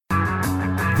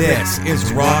This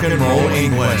is Rock and Roll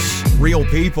English. Real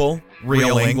people,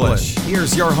 real English.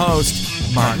 Here's your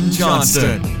host, Martin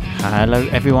Johnston. Hello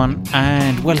everyone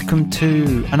and welcome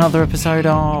to another episode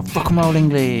of Rock and Roll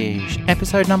English.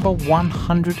 Episode number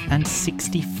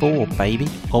 164, baby.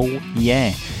 Oh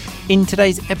yeah. In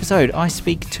today's episode I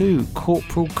speak to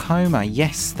Corporal Coma.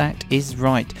 Yes, that is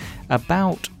right.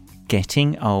 About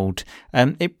getting old.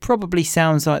 It probably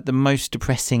sounds like the most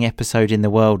depressing episode in the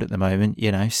world at the moment,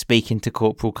 you know, speaking to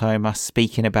Corporal Coma,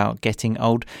 speaking about getting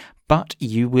old, but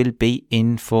you will be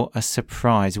in for a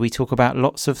surprise. We talk about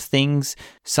lots of things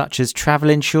such as travel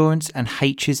insurance and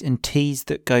H's and T's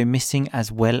that go missing, as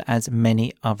well as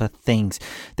many other things.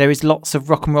 There is lots of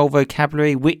rock and roll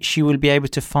vocabulary which you will be able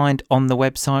to find on the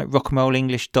website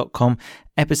rockandrollenglish.com.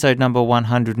 Episode number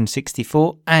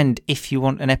 164, and if you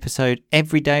want an episode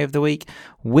every day of the week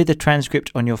with a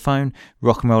transcript on your phone,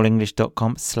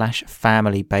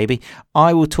 rockandrollenglish.com/family, baby.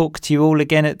 I will talk to you all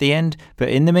again at the end, but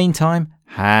in the meantime,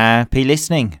 happy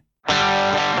listening.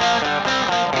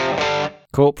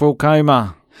 Corporal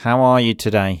Coma, how are you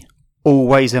today?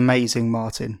 Always amazing,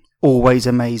 Martin. Always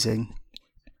amazing.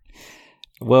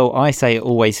 Well, I say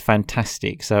always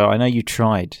fantastic, so I know you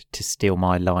tried to steal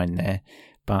my line there,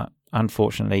 but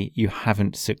unfortunately, you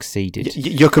haven't succeeded.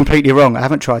 You're completely wrong. I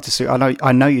haven't tried to sue. I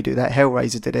know you do that.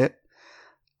 Hellraiser did it.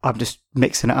 I'm just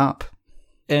mixing it up.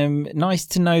 Nice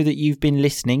to know that you've been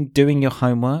listening, doing your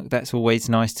homework. That's always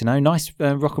nice to know. Nice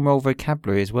rock and roll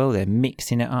vocabulary as well there,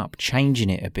 mixing it up, changing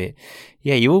it a bit.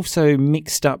 Yeah, you also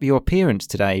mixed up your appearance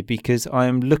today because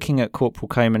I'm looking at Corporal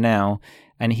Coma now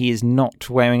and he is not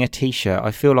wearing a t-shirt.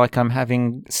 I feel like I'm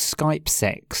having Skype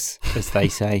sex, as they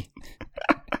say.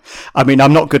 I mean,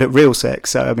 I'm not good at real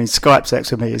sex, so I mean, Skype sex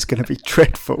for me is going to be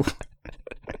dreadful.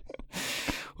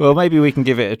 Well, maybe we can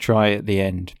give it a try at the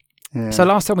end. Yeah. So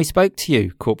last time we spoke to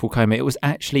you, Corporal Coma, it was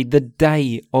actually the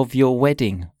day of your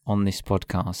wedding on this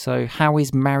podcast. So how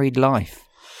is married life?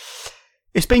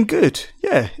 It's been good.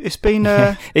 Yeah, it's been...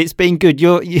 It's been good.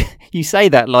 You say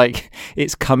that like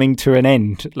it's coming to an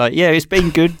end. Like, yeah, it's been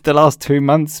good the last 2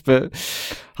 months, but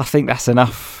I think that's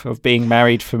enough of being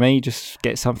married for me. Just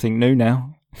get something new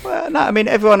now. Well, no, I mean,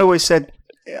 everyone always said,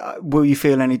 will you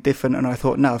feel any different? And I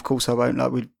thought, no, of course I won't.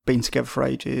 Like, we've been together for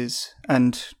ages.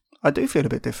 And I do feel a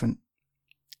bit different.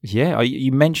 Yeah,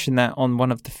 you mentioned that on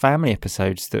one of the family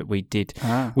episodes that we did,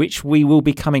 which we will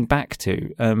be coming back to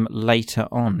later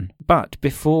on. But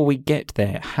before we get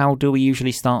there, how do we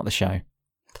usually start the show?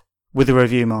 With a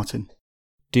review, Martin.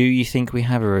 Do you think we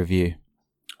have a review?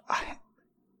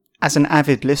 As an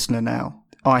avid listener now,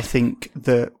 I think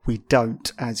that we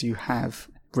don't, as you have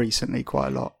recently quite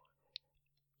a lot.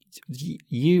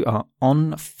 You are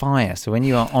on fire. So when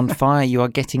you are on fire, you are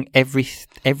getting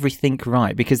everything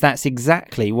right, because that's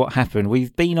exactly what happened.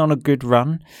 We've been on a good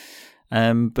run,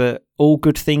 but all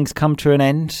good things come to an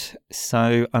end.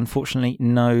 So unfortunately,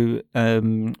 no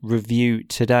review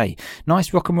today.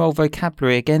 Nice rock and roll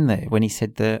vocabulary again there when he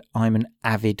said that I'm an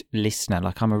avid listener.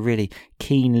 Like, I'm a really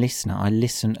keen listener. I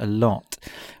listen a lot.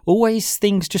 Always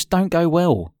things just don't go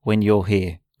well when you're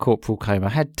here, Corporal Coma. I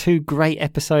had 2 great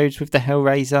episodes with the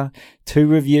Hellraiser, 2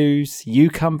 reviews,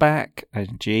 you come back,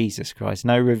 and Jesus Christ,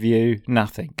 no review,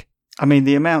 nothing. I mean,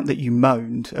 the amount that you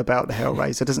moaned about the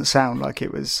Hellraiser doesn't sound like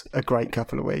it was a great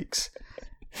couple of weeks.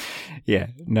 Yeah,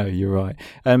 no, you're right.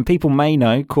 People may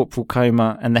know Corporal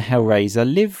Coma and the Hellraiser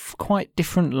live quite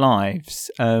different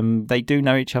lives. They do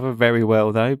know each other very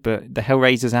well, though, but the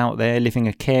Hellraiser's out there living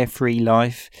a carefree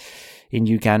life in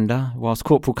Uganda, whilst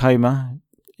Corporal Coma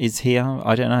is here,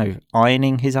 I don't know,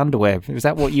 ironing his underwear. Was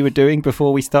that what you were doing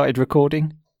before we started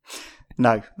recording?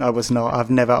 No, I was not.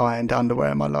 I've never ironed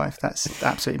underwear in my life. That's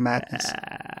absolutely madness.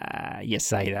 You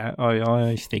say that.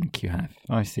 I think you have.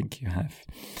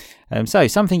 So,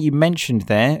 something you mentioned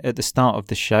there at the start of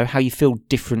the show, how you feel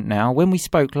different now. When we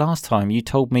spoke last time, you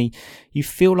told me you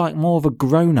feel like more of a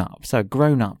grown-up. So,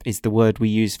 grown-up is the word we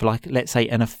use for, like, let's say,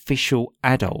 an official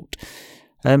adult.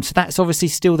 So that's obviously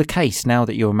still the case now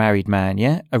that you're a married man,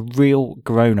 yeah? A real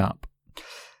grown-up.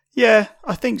 Yeah,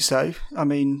 I think so. I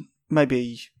mean,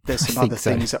 maybe there's some other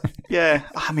things. Yeah,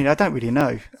 I mean, I don't really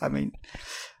know. I mean,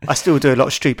 I still do a lot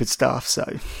of stupid stuff,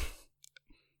 so...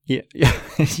 Yeah,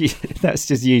 that's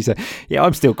just you. So, yeah,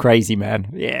 I'm still crazy, man.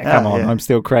 Yeah, come on, yeah. I'm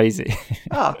still crazy.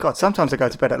 Oh, God, sometimes I go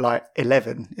to bed at like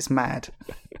 11. It's mad.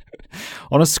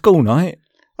 On a school night?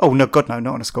 Oh, no, God, no,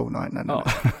 not on a school night. No.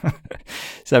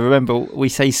 So remember, we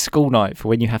say school night for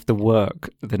when you have to work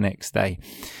the next day.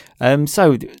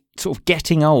 So sort of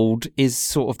getting old is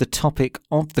sort of the topic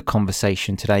of the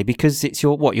conversation today, because it's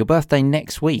your birthday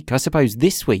next week. I suppose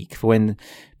this week, for when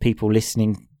people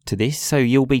listening to this. So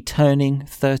you'll be turning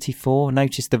 34.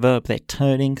 Notice the verb there,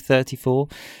 turning 34.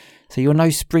 So you're no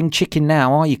spring chicken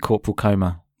now, are you, Corporal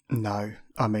Coma? No.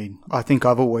 I mean, I think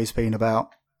I've always been about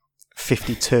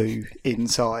 52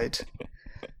 inside.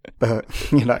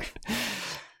 But, you know.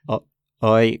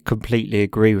 I completely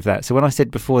agree with that. So when I said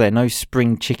before there, no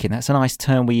spring chicken, that's a nice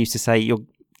term we used to say you're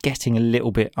getting a little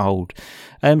bit old.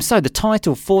 So the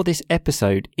title for this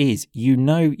episode is You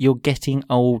Know You're Getting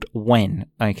Old When,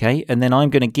 okay? And then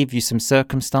I'm going to give you some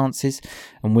circumstances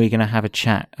and we're going to have a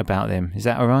chat about them. Is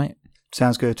that all right?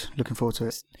 Sounds good. Looking forward to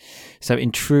it. So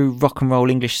in true rock and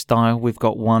roll English style, we've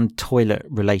got one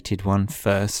toilet-related one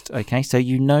first, okay? So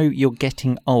you know you're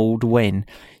getting old when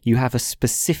you have a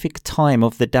specific time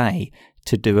of the day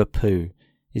to do a poo.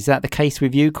 Is that the case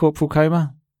with you, Corporal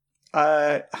Coma?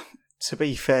 To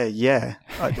be fair, yeah.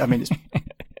 I mean, it's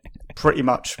pretty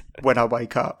much when I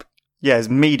wake up. Yeah, it's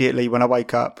immediately when I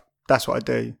wake up, that's what I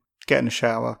do. Get in the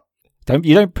shower.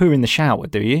 You don't poo in the shower,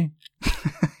 do you?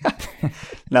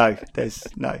 No.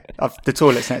 The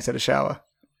toilet's next to the shower.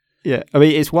 Yeah, I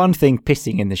mean, it's one thing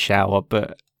pissing in the shower,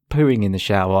 but pooing in the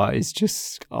shower is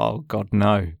just, oh, God,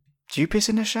 no. Do you piss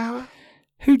in the shower?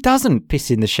 Who doesn't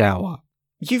piss in the shower?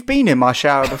 You've been in my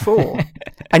shower before.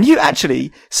 And you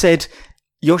actually said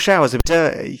your shower's a bit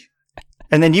dirty.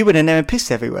 And then you went in there and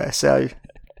pissed everywhere, so.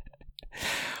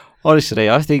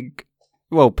 Honestly, I think,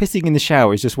 well, pissing in the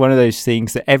shower is just one of those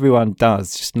things that everyone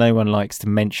does, just no one likes to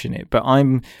mention it. But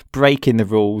I'm breaking the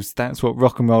rules. That's what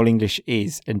rock and roll English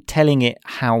is, and telling it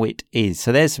how it is.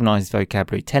 So there's some nice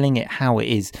vocabulary. Telling it how it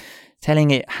is.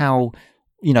 Telling it how,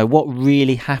 you know, what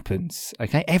really happens.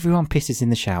 Okay? Everyone pisses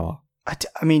in the shower.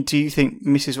 I mean, do you think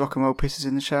Mrs. Rock and Roll pisses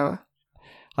in the shower?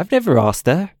 I've never asked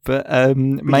her, but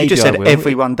maybe you just I said will.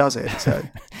 Everyone does it, so.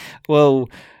 Well,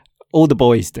 all the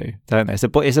boys do, don't they?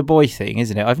 It's a boy thing,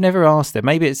 isn't it? I've never asked her.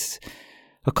 Maybe it's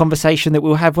a conversation that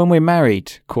we'll have when we're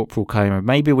married, Corporal Coma.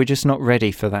 Maybe we're just not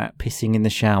ready for that pissing in the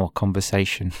shower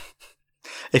conversation.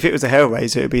 If it was a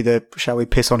Hellraiser, it would be the shall we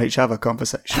piss on each other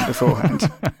conversation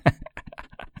beforehand.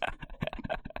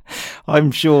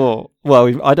 I'm sure,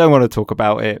 well, I don't want to talk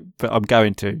about it, but I'm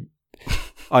going to.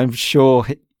 I'm sure,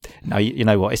 no, you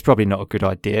know what, it's probably not a good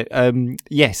idea.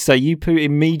 Yes, so you poo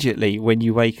immediately when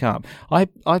you wake up. I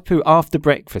poo after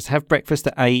breakfast, have breakfast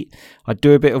at 8. I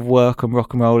do a bit of work on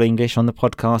Rock and Roll English on the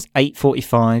podcast,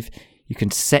 8:45. You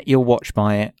can set your watch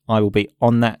by it. I will be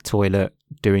on that toilet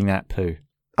doing that poo.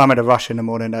 I'm in a rush in the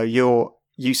morning though.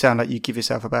 You sound like you give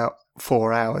yourself about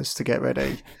 4 hours to get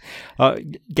ready.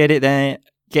 Get it there.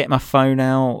 Get my phone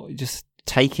out, just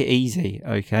take it easy,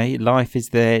 okay? Life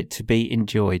is there to be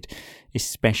enjoyed,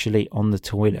 especially on the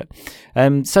toilet.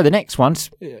 So the next one's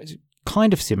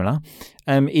kind of similar,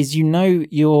 is you know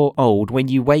you're old when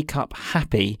you wake up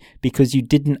happy because you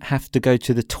didn't have to go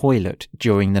to the toilet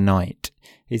during the night.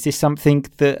 Is this something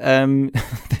that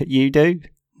that you do?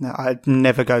 No, I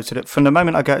never go to from the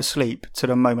moment I go to sleep to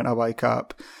the moment I wake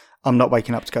up, I'm not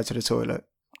waking up to go to the toilet.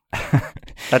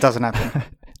 That doesn't happen.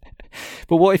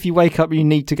 But what if you wake up and you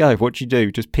need to go? What do you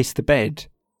do? Just piss the bed?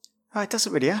 It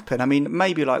doesn't really happen. I mean,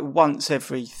 maybe like once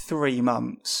every 3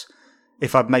 months,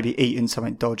 if I've maybe eaten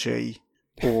something dodgy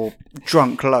or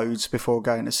drunk loads before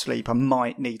going to sleep, I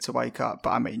might need to wake up. But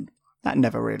I mean, that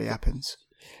never really happens.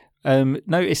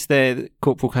 Notice there that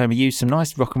Corporal Coma used some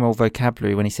nice rock and roll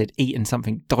vocabulary when he said eating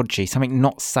something dodgy, something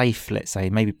not safe, let's say,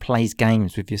 maybe plays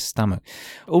games with your stomach.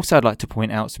 Also, I'd like to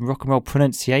point out some rock and roll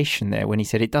pronunciation there when he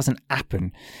said it doesn't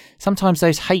happen. Sometimes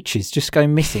those H's just go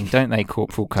missing, don't they,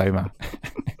 Corporal Coma?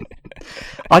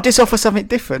 I just offer something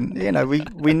different. You know,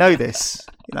 we know this,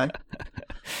 you know.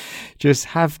 Just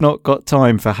have not got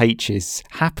time for H's.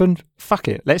 Happen? Fuck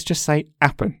it. Let's just say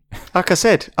happen. Like I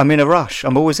said, I'm in a rush.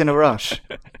 I'm always in a rush.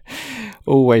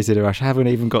 Always in a rush. I haven't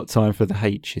even got time for the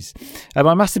H's. I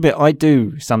must admit, I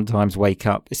do sometimes wake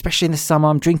up, especially in the summer.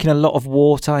 I'm drinking a lot of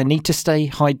water. I need to stay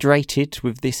hydrated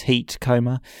with this heat,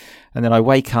 Coma. And then I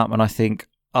wake up and I think,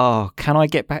 can I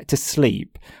get back to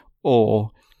sleep?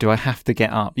 Or do I have to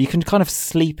get up? You can kind of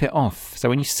sleep it off. So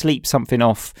when you sleep something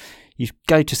off, you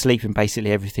go to sleep and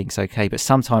basically everything's okay. But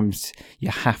sometimes you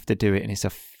have to do it and it's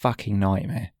a fucking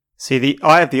nightmare. See,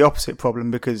 I have the opposite problem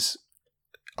because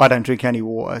I don't drink any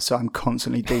water, so I'm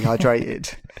constantly dehydrated.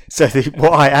 So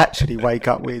what I actually wake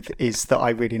up with is that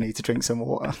I really need to drink some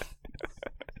water.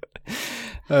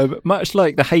 Much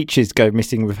like the H's go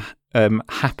missing with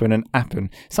happen and happen,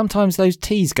 sometimes those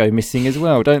T's go missing as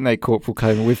well, don't they, Corporal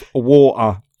Coma, with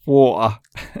water.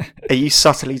 Are you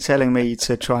subtly telling me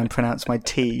to try and pronounce my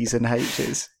T's and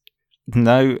H's?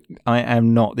 No, I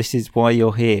am not. This is why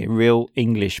you're here. Real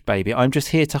English, baby. I'm just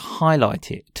here to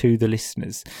highlight it to the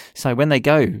listeners. So when they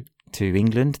go to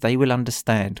England, they will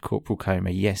understand, Corporal Coma.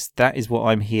 Yes, that is what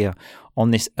I'm here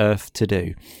on this earth to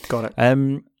do. Got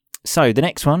it. So the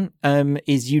next one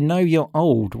is you know you're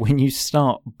old when you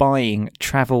start buying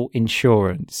travel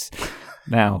insurance.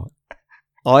 Now,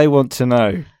 I want to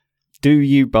know, do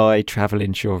you buy travel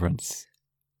insurance?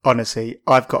 Honestly,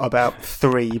 I've got about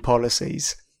 3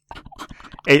 policies.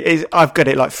 I've got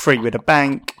it like free with a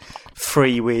bank,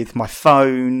 free with my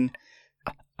phone,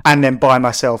 and then buy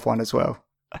myself one as well.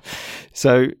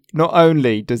 So not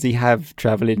only does he have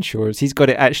travel insurance, he's got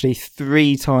it actually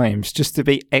 3 times just to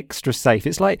be extra safe.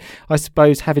 It's like, I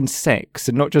suppose, having sex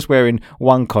and not just wearing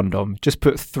one condom, just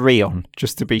put 3 on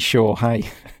just to be sure, hey?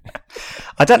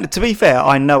 To be fair,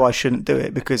 I know I shouldn't do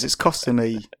it because it's costing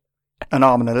me an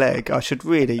arm and a leg. I should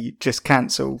really just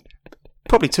cancel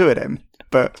probably 2 of them,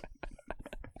 but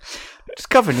just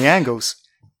covering the angles.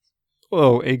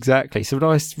 Well, exactly. So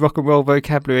nice rock and roll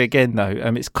vocabulary again, though.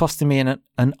 It's costing me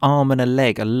an arm and a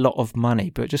leg a lot of money,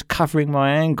 but just covering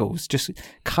my angles, just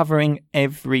covering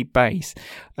every base.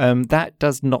 That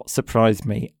does not surprise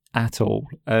me at all.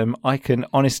 I can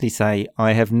honestly say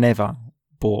I have never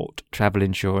bought travel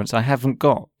insurance. I haven't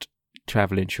got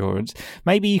travel insurance.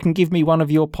 Maybe you can give me one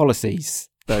of your policies,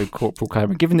 though, Corporal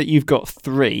Coma. Given that you've got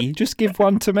 3, just give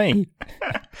one to me.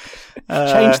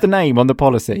 Change the name on the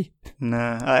policy.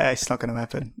 No, it's not going to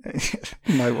happen.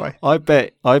 No way. I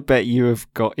bet you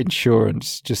have got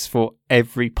insurance just for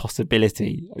every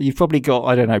possibility. You've probably got,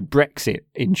 I don't know, Brexit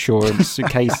insurance in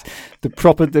case the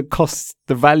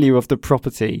value of the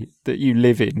property that you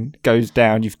live in goes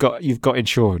down. You've got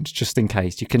insurance just in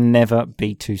case. You can never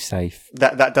be too safe.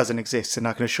 That doesn't exist, and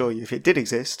I can assure you, if it did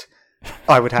exist,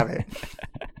 I would have it.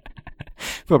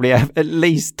 Probably have at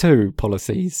least 2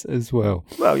 policies as well.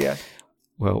 Well, yeah.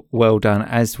 Well done.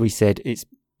 As we said, it's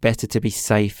better to be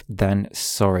safe than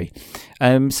sorry.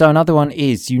 So another one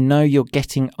is, you know you're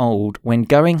getting old when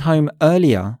going home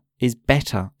earlier is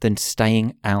better than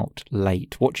staying out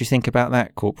late. What do you think about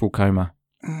that, Corporal Coma?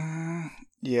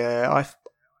 Yeah,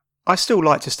 I still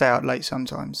like to stay out late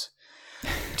sometimes.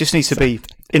 Just needs to be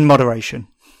in moderation.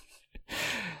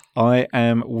 I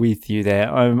am with you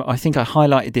there. I think I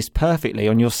highlighted this perfectly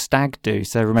on your stag do.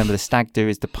 So remember, the stag do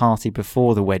is the party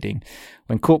before the wedding,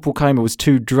 when Corporal Coma was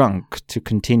too drunk to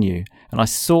continue, and I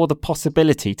saw the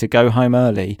possibility to go home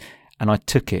early, and I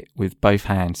took it with both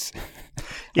hands.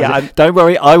 Yeah, don't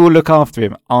worry, I will look after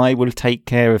him. I will take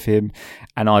care of him,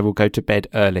 and I will go to bed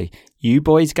early. You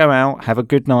boys go out, have a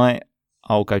good night.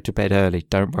 I'll go to bed early.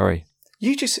 Don't worry.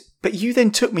 But you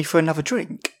then took me for another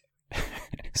drink.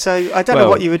 So I don't know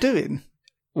what you were doing.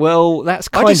 Well, that's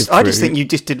kind of true. I just think you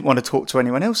just didn't want to talk to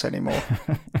anyone else anymore.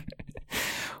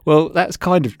 Well, that's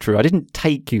kind of true. I didn't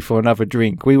take you for another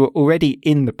drink. We were already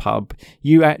in the pub.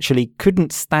 You actually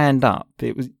couldn't stand up.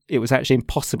 It was actually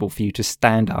impossible for you to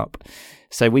stand up.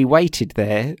 So we waited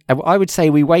there. I would say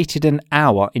we waited an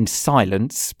hour in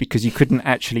silence because you couldn't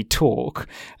actually talk.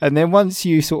 And then once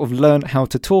you sort of learnt how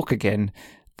to talk again,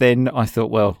 then I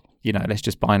thought, well, let's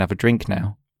just buy another drink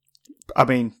now. I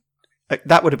mean,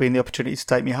 that would have been the opportunity to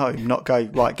take me home, not go,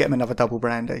 right, get him another double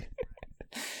brandy.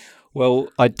 Well,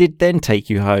 I did then take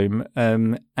you home,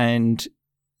 and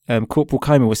Corporal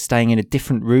Coma was staying in a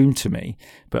different room to me,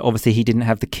 but obviously he didn't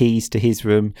have the keys to his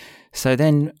room. So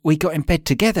then we got in bed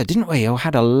together, didn't we? I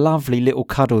had a lovely little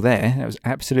cuddle there. That was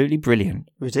absolutely brilliant.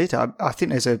 We did. I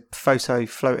think there's a photo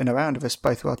floating around of us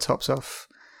both with our tops off,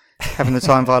 having the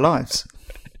time of our lives.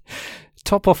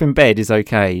 Top off in bed is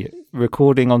okay.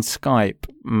 Recording on Skype,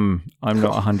 I'm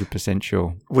not 100%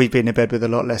 sure. We've been in bed with a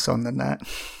lot less on than that.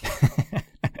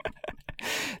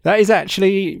 That is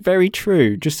actually very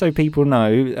true. Just so people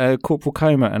know, Corporal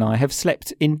Coma and I have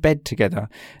slept in bed together,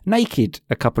 naked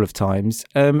a couple of times.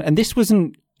 And this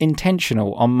wasn't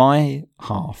intentional on my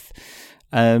half.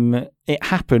 It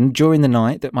happened during the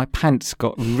night that my pants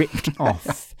got ripped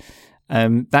off.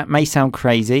 That may sound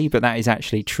crazy, but that is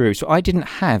actually true. So I didn't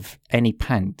have any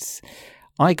pants.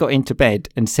 I got into bed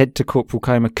and said to Corporal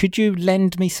Coma, could you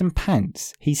lend me some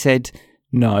pants? He said,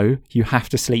 no, you have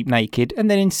to sleep naked, and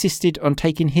then insisted on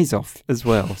taking his off as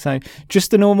well. So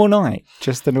just a normal night.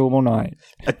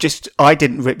 I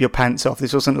didn't rip your pants off.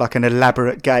 This wasn't like an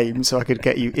elaborate game so I could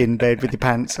get you in bed with your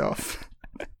pants off.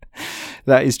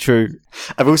 That is true.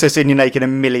 I've also seen you naked a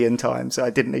million times, so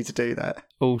I didn't need to do that.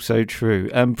 Also true.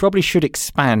 Probably should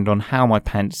expand on how my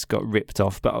pants got ripped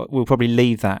off, but we'll probably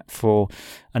leave that for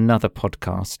another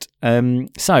podcast.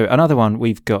 So another one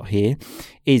we've got here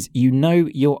is, you know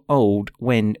you're old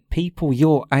when people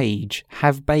your age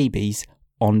have babies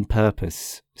on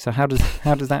purpose. So how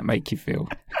does that make you feel?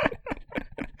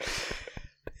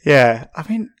 Yeah, I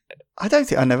mean, I don't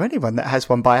think I know anyone that has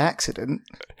one by accident.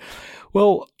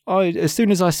 Well, as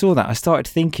soon as I saw that, I started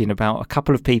thinking about a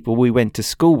couple of people we went to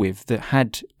school with that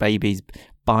had babies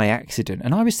by accident.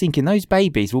 And I was thinking those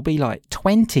babies will be like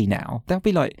 20 now. They'll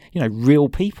be like, real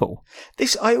people.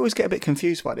 I always get a bit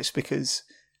confused by this because,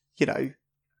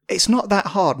 it's not that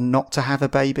hard not to have a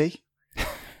baby.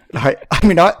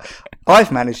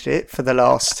 I've managed it for the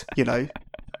last,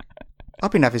 I've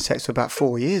been having sex for about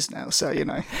 4 years now, so,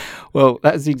 Well,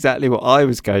 that's exactly what I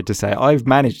was going to say. I've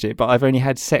managed it, but I've only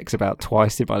had sex about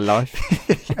twice in my life.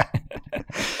 Yeah.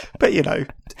 But,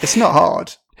 it's not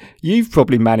hard. You've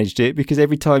probably managed it because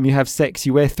every time you have sex,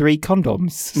 you wear 3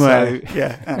 condoms. Well,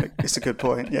 yeah, it's a good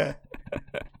point, yeah.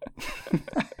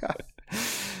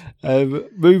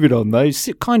 Moving on, though,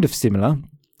 kind of similar.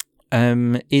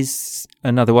 Is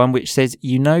another one which says,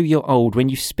 you're old when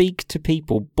you speak to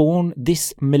people born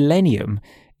this millennium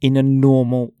in a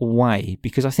normal way.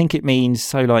 Because I think it means,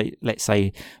 so like, let's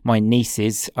say my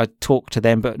nieces, I talk to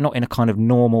them, but not in a kind of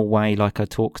normal way like I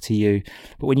talk to you.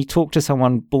 But when you talk to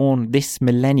someone born this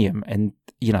millennium and,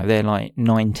 they're like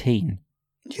 19.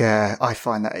 Yeah, I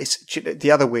find that it's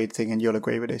the other weird thing, and you'll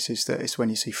agree with this, is that it's when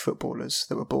you see footballers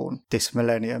that were born this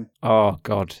millennium. Oh,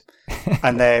 God.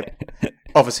 And they're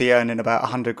obviously earning about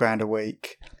 100 grand a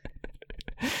week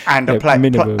and are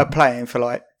playing for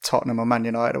like Tottenham or Man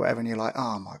United or whatever, and you're like,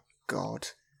 oh my God.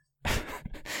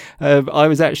 I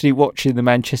was actually watching the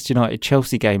Manchester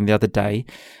United-Chelsea game the other day,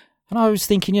 and I was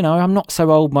thinking, I'm not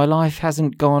so old, my life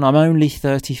hasn't gone, I'm only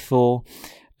 34.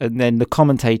 And then the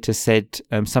commentator said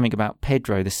something about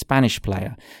Pedro, the Spanish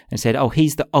player, and said, oh,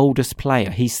 he's the oldest player,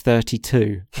 he's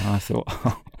 32. And I thought,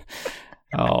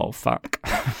 oh, fuck.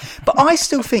 But I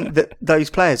still think that those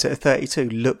players that are 32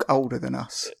 look older than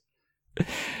us.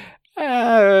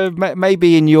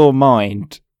 Maybe in your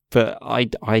mind, but I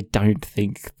don't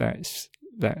think that's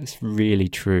really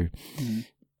true. Mm.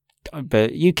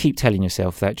 But you keep telling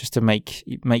yourself that just to make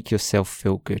yourself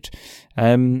feel good.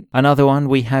 Another one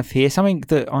we have here, something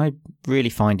that I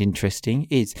really find interesting,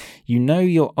 is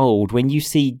you're old when you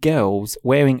see girls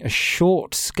wearing a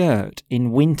short skirt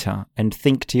in winter and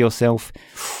think to yourself,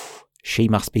 she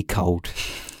must be cold.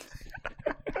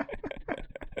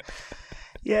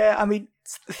 Yeah, I mean,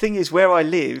 the thing is, where I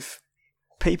live,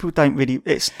 people don't really,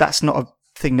 that's not a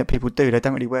thing that people do. They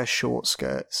don't really wear short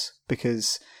skirts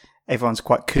because everyone's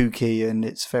quite kooky and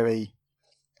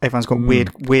everyone's got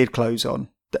weird clothes on.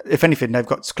 If anything, they've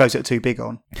got clothes that are too big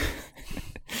on.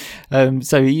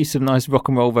 So you used some nice rock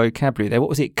and roll vocabulary there. What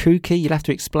was it? Kooky? You'll have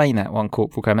to explain that one,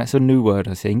 Corporal Cam. That's a new word,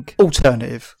 I think.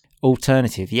 Alternative,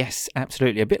 yes,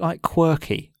 absolutely. A bit like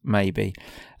quirky, maybe.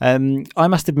 I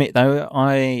must admit, though,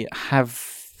 I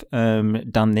have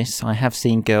done this. I have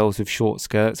seen girls with short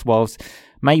skirts, whilst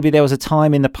maybe there was a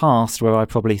time in the past where I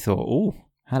probably thought, oh,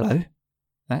 hello.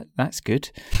 That's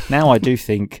good. Now I do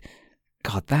think,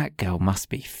 God, that girl must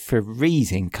be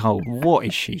freezing cold. What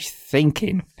is she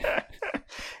thinking?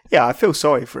 Yeah, I feel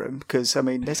sorry for him because, I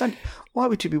mean, why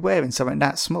would you be wearing something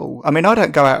that small? I mean, I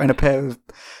don't go out in a pair of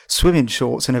swimming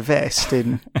shorts and a vest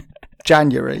in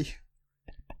January.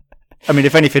 I mean,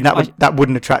 if anything, that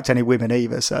wouldn't attract any women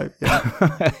either. So,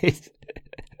 yeah.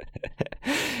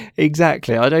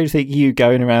 Exactly. I don't think you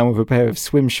going around with a pair of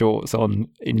swim shorts on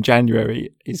in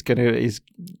January is gonna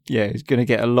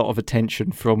get a lot of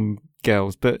attention from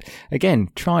girls. But again,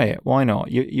 try it. Why not?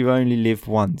 You only live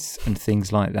once, and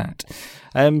things like that.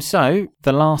 So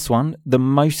the last one, the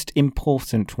most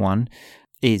important one,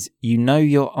 is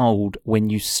you're old when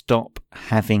you stop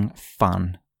having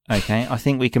fun. Okay, I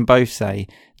think we can both say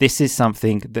this is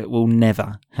something that will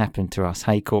never happen to us.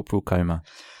 Hey, Corporal Coma.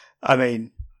 I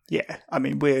mean, yeah. I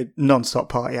mean, we're non-stop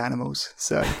party animals,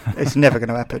 so it's never going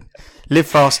to happen. Live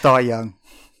fast, die young.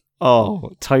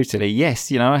 Oh, totally. Yes,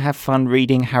 I have fun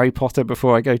reading Harry Potter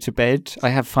before I go to bed. I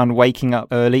have fun waking up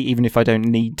early, even if I don't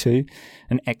need to,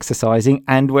 and exercising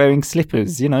and wearing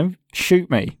slippers. Shoot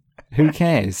me. Who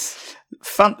cares?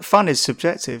 Fun is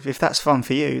subjective. If that's fun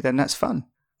for you, then that's fun.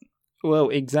 Well,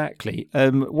 exactly.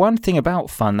 One thing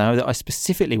about fun, though, that I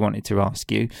specifically wanted to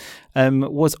ask you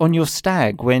was on your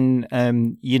stag when,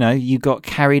 you got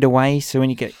carried away. So when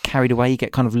you get carried away, you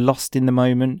get kind of lost in the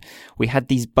moment. We had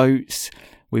these boats.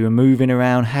 We were moving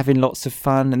around, having lots of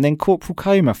fun. And then Corporal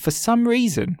Coma, for some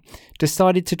reason,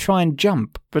 decided to try and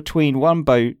jump between one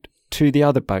boat to the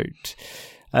other boat.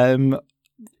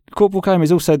 Corporal Coma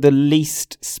is also the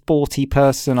least sporty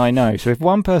person I know. So if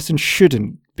one person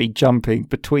shouldn't be jumping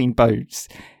between boats,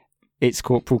 it's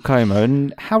Corporal Coma.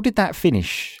 And how did that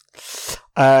finish?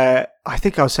 I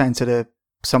think I was saying to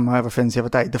some of my other friends the other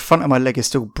day, the front of my leg is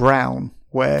still brown,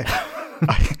 where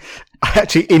I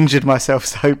actually injured myself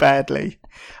so badly.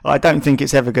 I don't think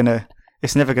it's never gonna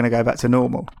go back to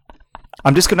normal.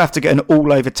 I'm just going to have to get an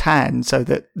all-over tan so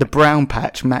that the brown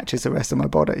patch matches the rest of my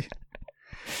body.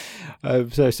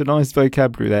 So it's a nice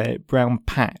vocabulary there. Brown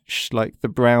patch, like the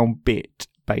brown bit,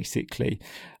 basically.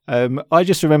 I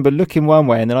just remember looking one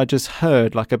way and then I just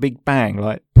heard like a big bang,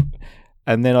 like,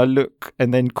 and then I look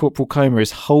and then Corporal Coma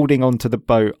is holding onto the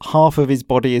boat. Half of his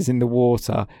body is in the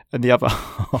water and the other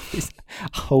half is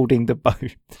holding the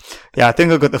boat. Yeah, I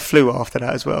think I got the flu after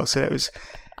that as well. So it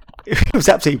was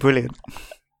absolutely brilliant.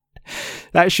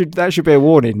 That should be a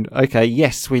warning. Okay,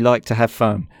 yes, we like to have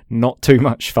fun. Not too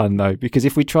much fun, though, because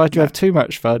if we try to have too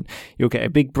much fun, you'll get a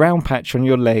big brown patch on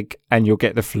your leg and you'll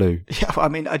get the flu. Yeah, I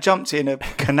mean, I jumped in a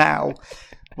canal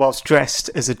whilst dressed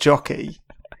as a jockey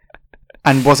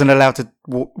and wasn't allowed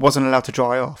to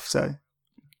dry off. So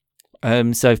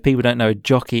if people don't know, a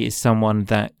jockey is someone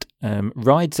that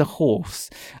rides a horse.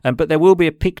 But there will be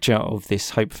a picture of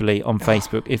this, hopefully, on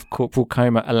Facebook if Corporal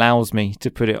Coma allows me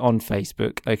to put it on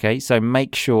Facebook. Okay, so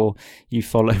make sure you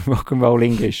follow Rock and Roll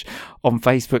English on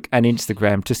Facebook and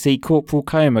Instagram to see Corporal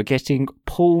Coma getting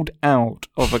pulled out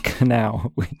of a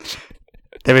canal. Which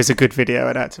there is a good video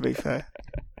of that, to be fair.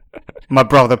 My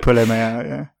brother pulling me out,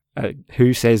 yeah.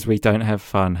 Who says we don't have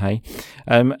fun, hey?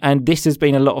 And this has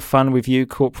been a lot of fun with you,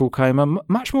 Corporal Coma.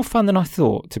 Much more fun than I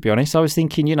thought, to be honest. I was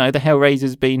thinking, the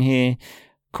Hellraiser's been here,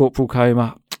 Corporal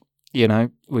Coma, we're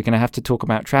going to have to talk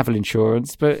about travel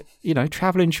insurance, but,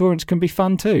 travel insurance can be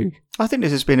fun too. I think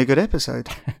this has been a good episode.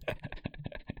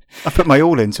 I put my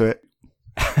all into it.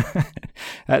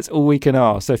 That's all we can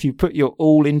ask. So if you put your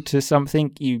all into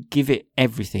something, you give it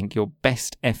everything, your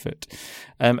best effort.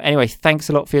 Anyway, thanks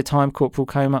a lot for your time, Corporal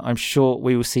Coma. I'm sure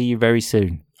we will see you very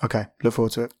soon. Okay, look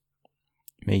forward to it.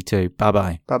 Me too.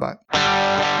 Bye-bye. Bye-bye.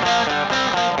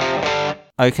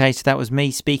 Okay, so that was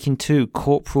me speaking to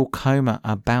Corporal Coma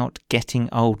about getting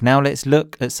old. Now let's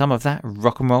look at some of that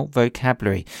rock and roll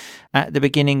vocabulary. At the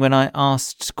beginning, when I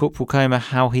asked Corporal Coma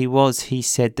how he was, he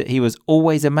said that he was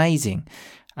always amazing.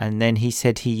 And then he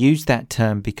said he used that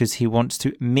term because he wants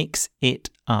to mix it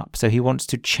up. So he wants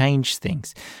to change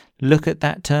things. Look at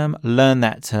that term, learn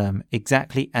that term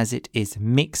exactly as it is.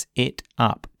 Mix it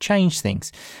up, change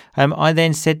things. I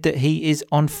then said that he is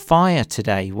on fire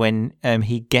today when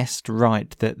he guessed right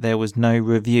that there was no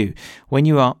review. When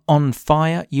you are on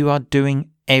fire, you are doing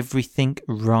everything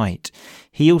right.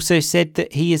 He also said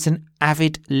that he is an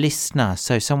avid listener,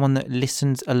 so someone that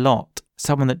listens a lot,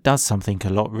 someone that does something a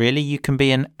lot, really. You can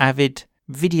be an avid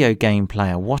video game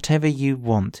player, whatever you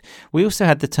want. We also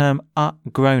had the term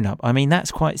grown up. I mean, that's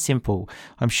quite simple.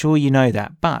 I'm sure you know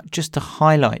that, but just to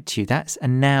highlight to you, that's a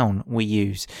noun we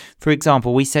use. For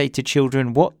example, we say to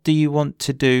children, what do you want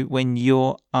to do when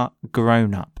you're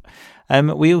grown up?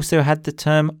 We also had the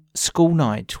term school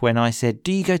night when I said,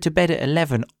 do you go to bed at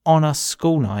 11 on a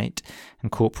school night? And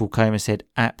Corporal Coma said,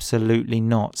 absolutely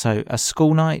not. So a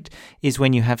school night is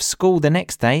when you have school the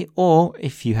next day, or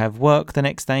if you have work the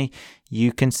next day,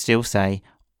 you can still say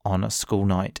on a school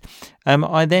night.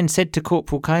 I then said to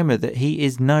Corporal Coma that he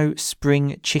is no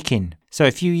spring chicken. So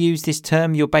if you use this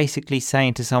term, you're basically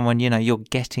saying to someone, you're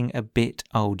getting a bit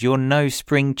old. You're no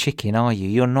spring chicken, are you?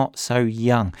 You're not so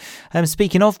young.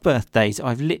 Speaking of birthdays,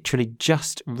 I've literally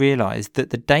just realised that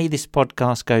the day this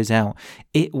podcast goes out,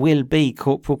 it will be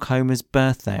Corporal Coma's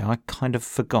birthday. I kind of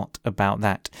forgot about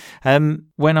that.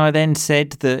 When I then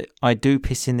said that I do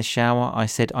piss in the shower, I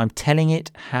said I'm telling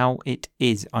it how it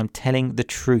is. I'm telling the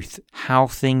truth, how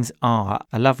things are.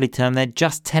 A lovely term there,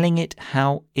 just telling it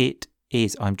how it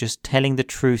is. I'm just telling the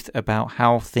truth about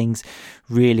how things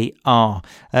really are.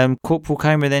 Corporal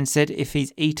Coma then said if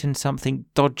he's eaten something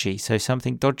dodgy, so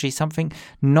something dodgy, something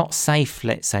not safe,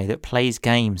 let's say, that plays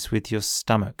games with your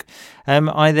stomach.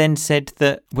 I then said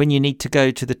that when you need to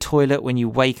go to the toilet, when you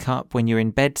wake up, when you're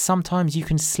in bed, sometimes you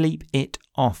can sleep it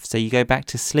off. So you go back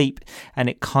to sleep and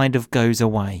it kind of goes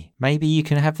away. Maybe you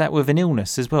can have that with an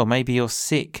illness as well. Maybe you're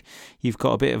sick, you've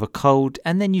got a bit of a cold,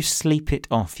 and then you sleep it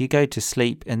off. You go to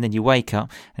sleep and then you wake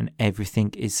up and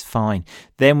everything is fine.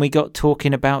 Then we got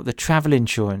talking about the travel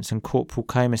insurance, and Corporal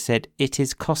Coma said it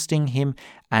is costing him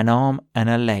an arm and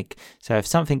a leg. So if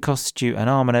something costs you an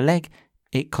arm and a leg,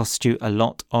 it costs you a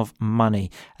lot of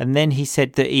money. And then he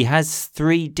said that he has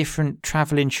 3 different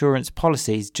travel insurance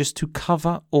policies just to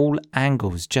cover all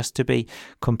angles, just to be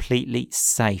completely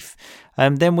safe.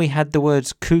 Then we had the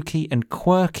words kooky and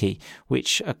quirky,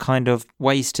 which are kind of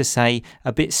ways to say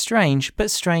a bit strange,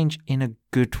 but strange in a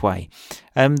good way.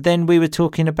 Then we were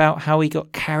talking about how he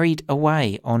got carried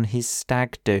away on his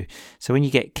stag do. So when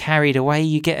you get carried away,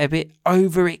 you get a bit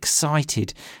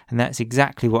overexcited, and that's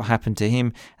exactly what happened to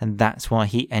him, and that's why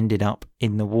he ended up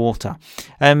in the water.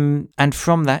 And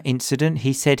from that incident,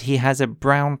 he said he has a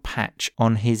brown patch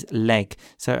on his leg.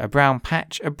 So a brown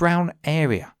patch, a brown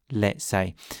area, let's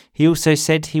say. He also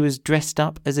said he was dressed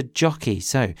up as a jockey.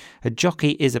 So a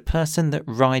jockey is a person that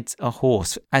rides a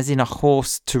horse, as in a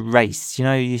horse to race. You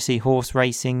know, you see horse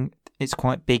racing, it's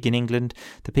quite big in England.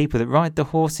 The people that ride the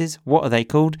horses, what are they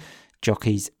called?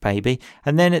 Jockeys, baby.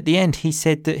 And then at the end, he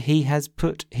said that he has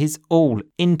put his all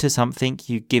into something.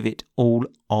 You give it all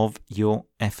of your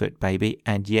effort, baby.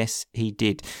 And yes, he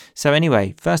did. So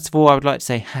anyway, first of all, I would like to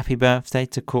say happy birthday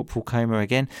to Corporal Coma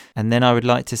again. And then I would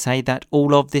like to say that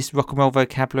all of this rock and roll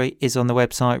vocabulary is on the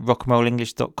website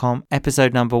rockandrollenglish.com,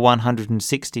 episode number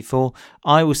 164.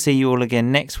 I will see you all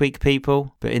again next week,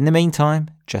 people. But in the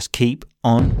meantime, just keep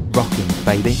on rocking,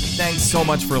 baby. Thanks so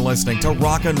much for listening to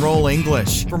Rock and Roll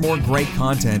English. For more great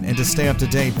content and to stay up to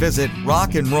date, visit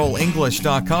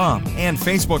rockandrollenglish.com and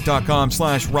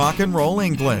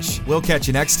facebook.com/rockandrollenglish. We'll catch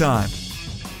you next time.